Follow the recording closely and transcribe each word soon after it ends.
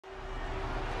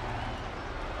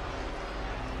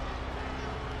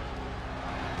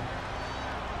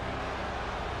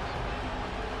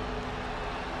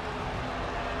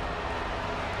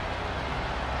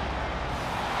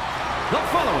The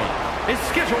following is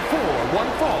scheduled for one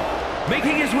fall,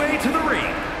 making his way to the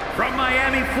ring from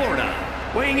Miami, Florida,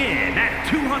 weighing in at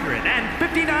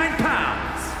 259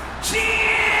 pounds, Jon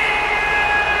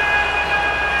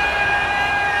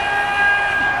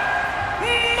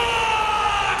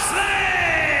Moxley!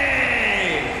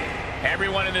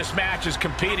 Everyone in this match is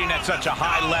competing at such a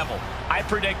high level. I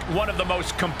predict one of the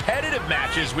most competitive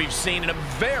matches we've seen in a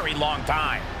very long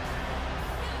time.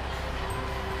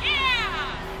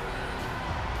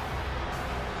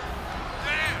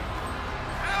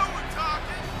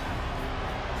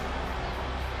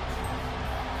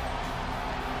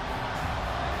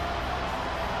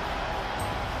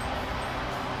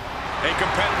 A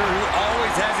competitor who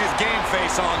always has his game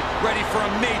face on, ready for a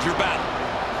major battle.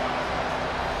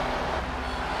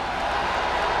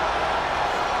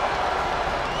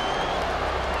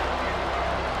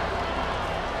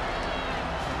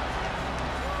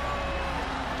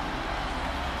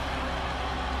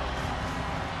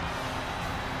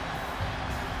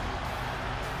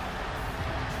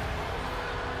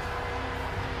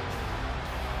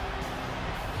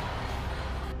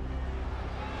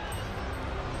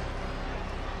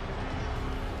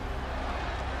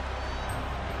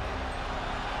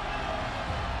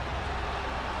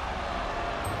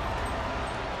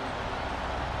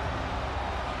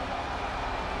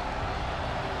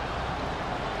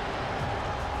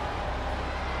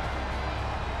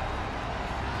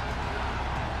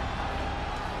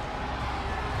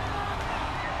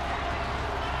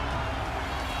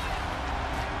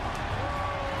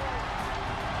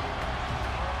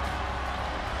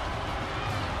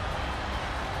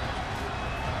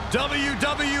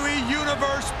 WWE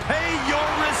Universe, pay your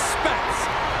respects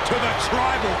to the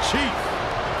Tribal Chief.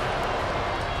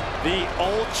 The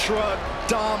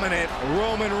ultra-dominant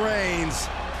Roman Reigns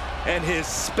and his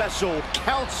special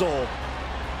counsel,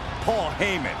 Paul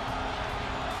Heyman.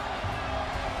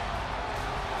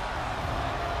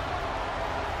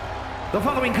 The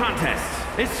following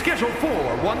contest is scheduled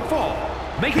for one fall,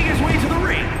 making his way to the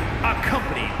ring,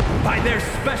 accompanied by their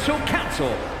special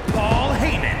counsel, Paul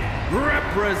Heyman,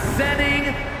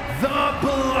 representing the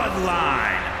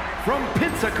Bloodline from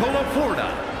Pensacola,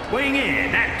 Florida, weighing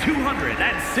in at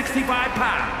 265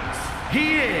 pounds.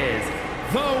 He is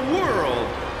the World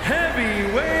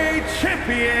Heavyweight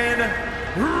Champion,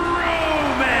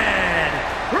 Roman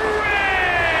Reigns!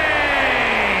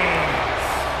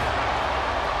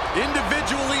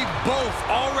 Individually, both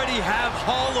already have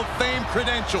Hall of Fame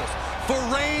credentials. For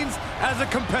Reigns as a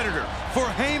competitor, for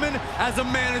Heyman as a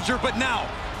manager, but now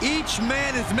each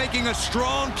man is making a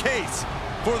strong case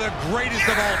for the greatest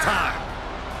of all time.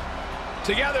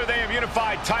 Together, they have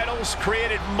unified titles,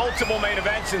 created multiple main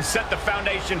events, and set the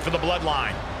foundation for the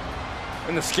Bloodline.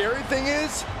 And the scary thing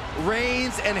is,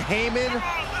 Reigns and Heyman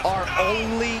are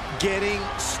only getting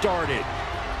started.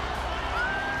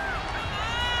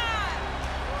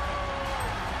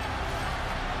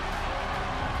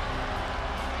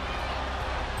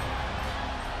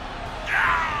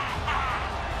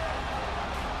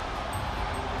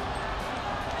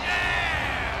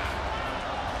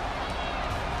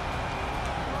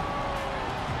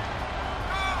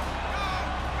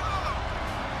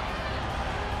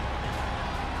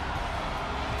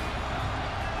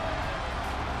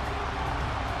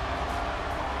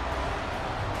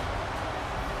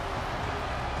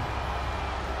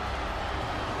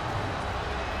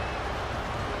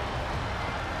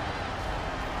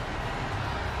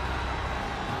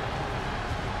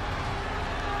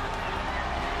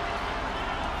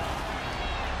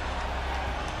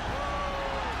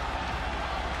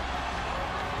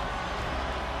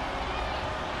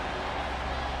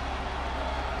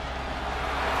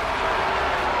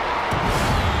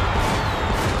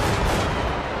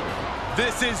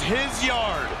 This is his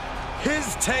yard,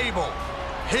 his table,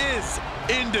 his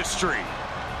industry.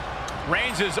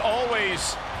 Reigns has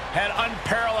always had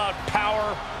unparalleled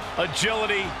power,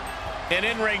 agility, and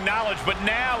in-ring knowledge, but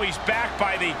now he's backed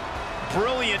by the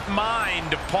brilliant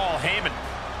mind of Paul Heyman.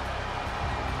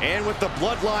 And with the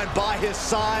Bloodline by his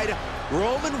side,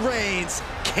 Roman Reigns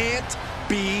can't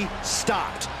be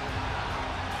stopped.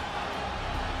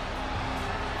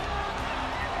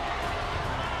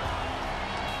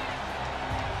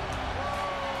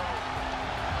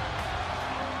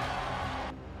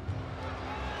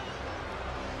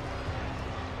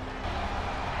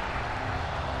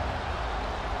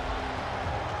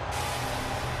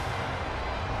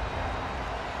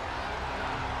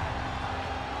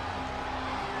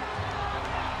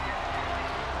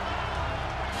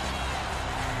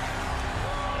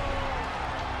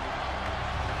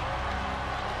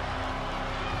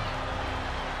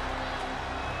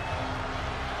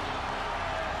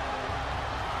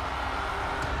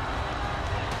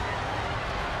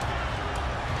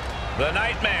 The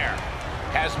nightmare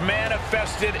has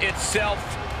manifested itself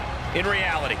in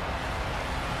reality.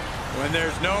 When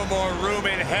there's no more room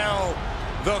in hell,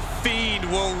 the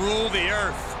Fiend will rule the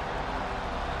earth.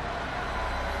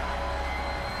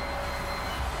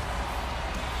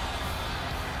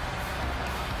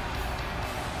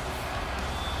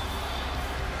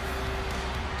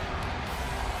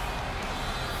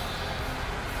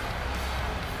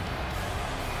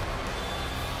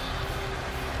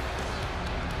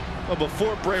 But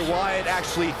before Bray Wyatt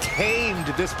actually tamed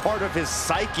this part of his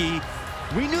psyche,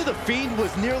 we knew the Fiend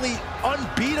was nearly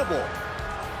unbeatable.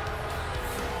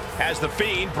 As the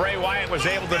Fiend, Bray Wyatt was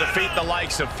able to defeat the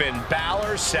likes of Finn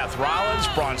Balor, Seth Rollins,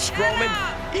 Braun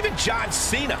Strowman, even John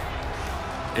Cena.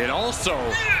 It also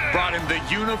brought him the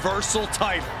Universal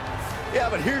title. Yeah,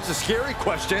 but here's the scary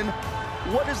question.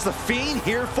 What is the Fiend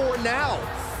here for now?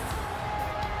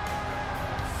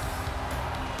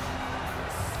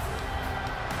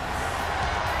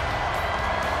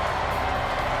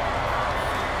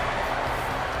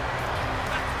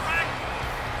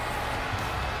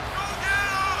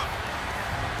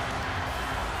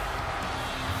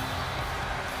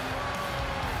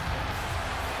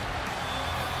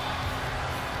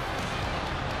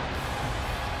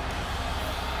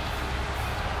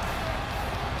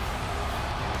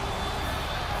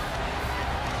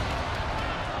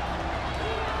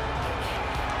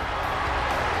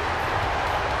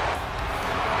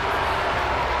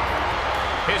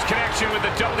 His connection with the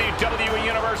WWE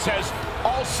Universe has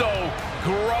also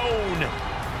grown.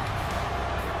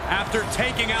 After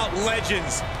taking out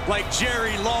legends like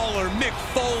Jerry Lawler, Mick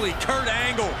Foley, Kurt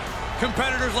Angle,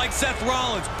 competitors like Seth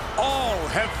Rollins, all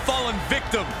have fallen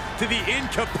victim to the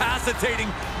incapacitating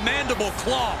mandible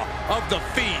claw of the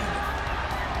Fiend.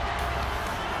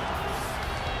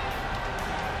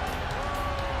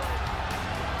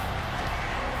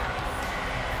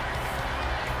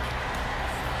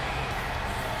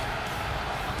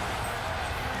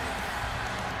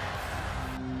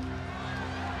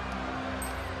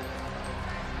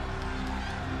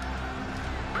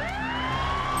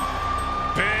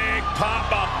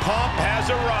 𝗖𝗿𝗶𝗀𝗀𝗀 has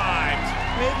arrived.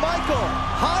 Hey, Michael,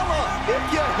 holla if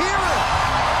you hear it.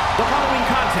 The following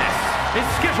contest is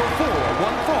scheduled for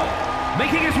one fall.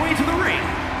 Making his way to the ring,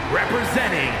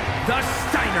 representing the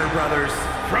Steiner brothers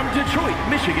from Detroit,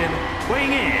 Michigan,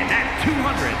 weighing in at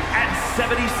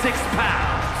 276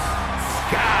 pounds,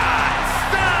 Scott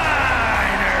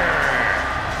Steiner.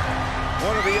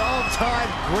 One of the all-time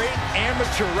great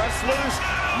amateur wrestlers,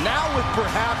 now with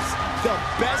perhaps the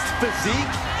best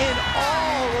physique in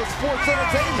all of sports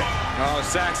entertainment. Oh,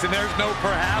 Saxton, there's no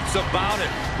perhaps about it.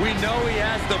 We know he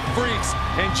has the freaks,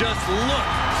 and just look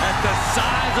at the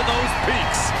size of those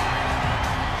peaks.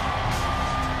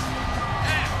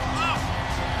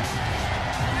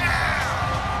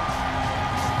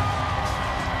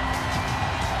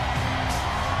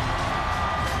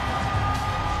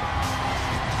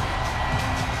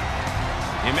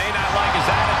 You may not like his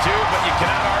attitude, but you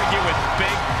cannot argue with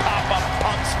big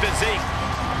𝗖𝗿𝗶𝗀𝗀's physique.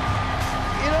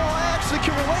 You know, I actually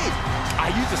can relate.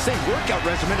 I use the same workout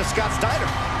regimen as Scott Steiner.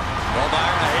 Well,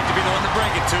 Byron, I hate to be the one to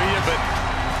break it to you, but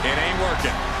it ain't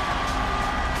working.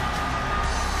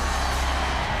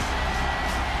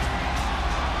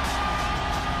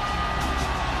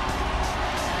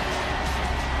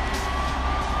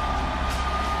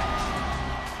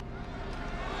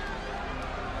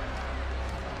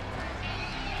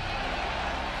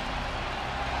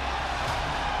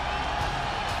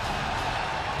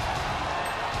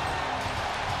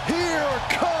 Here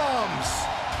comes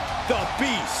the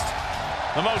Beast.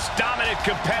 The most dominant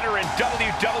competitor in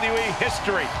WWE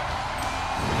history.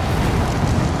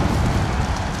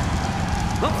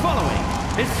 The following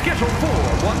is scheduled for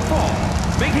one fall.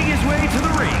 Making his way to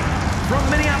the ring from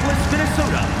Minneapolis,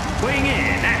 Minnesota, weighing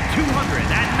in at 295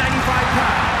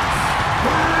 pounds,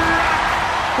 Brock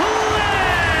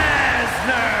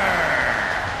Lesnar.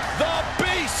 The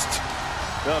Beast.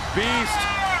 The Beast,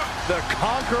 the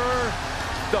Conqueror,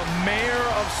 the mayor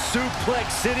of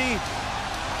Suplex City.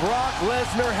 Brock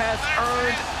Lesnar has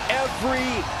earned every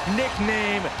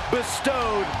nickname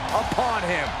bestowed upon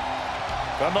him.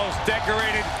 The most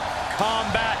decorated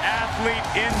combat athlete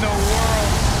in the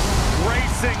world,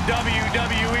 gracing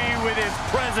WWE with his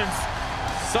presence.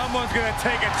 Someone's gonna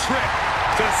take a trip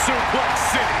to Suplex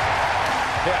City.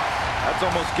 Yeah, that's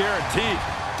almost guaranteed.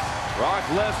 Brock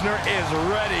Lesnar is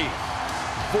ready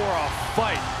for a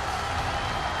fight.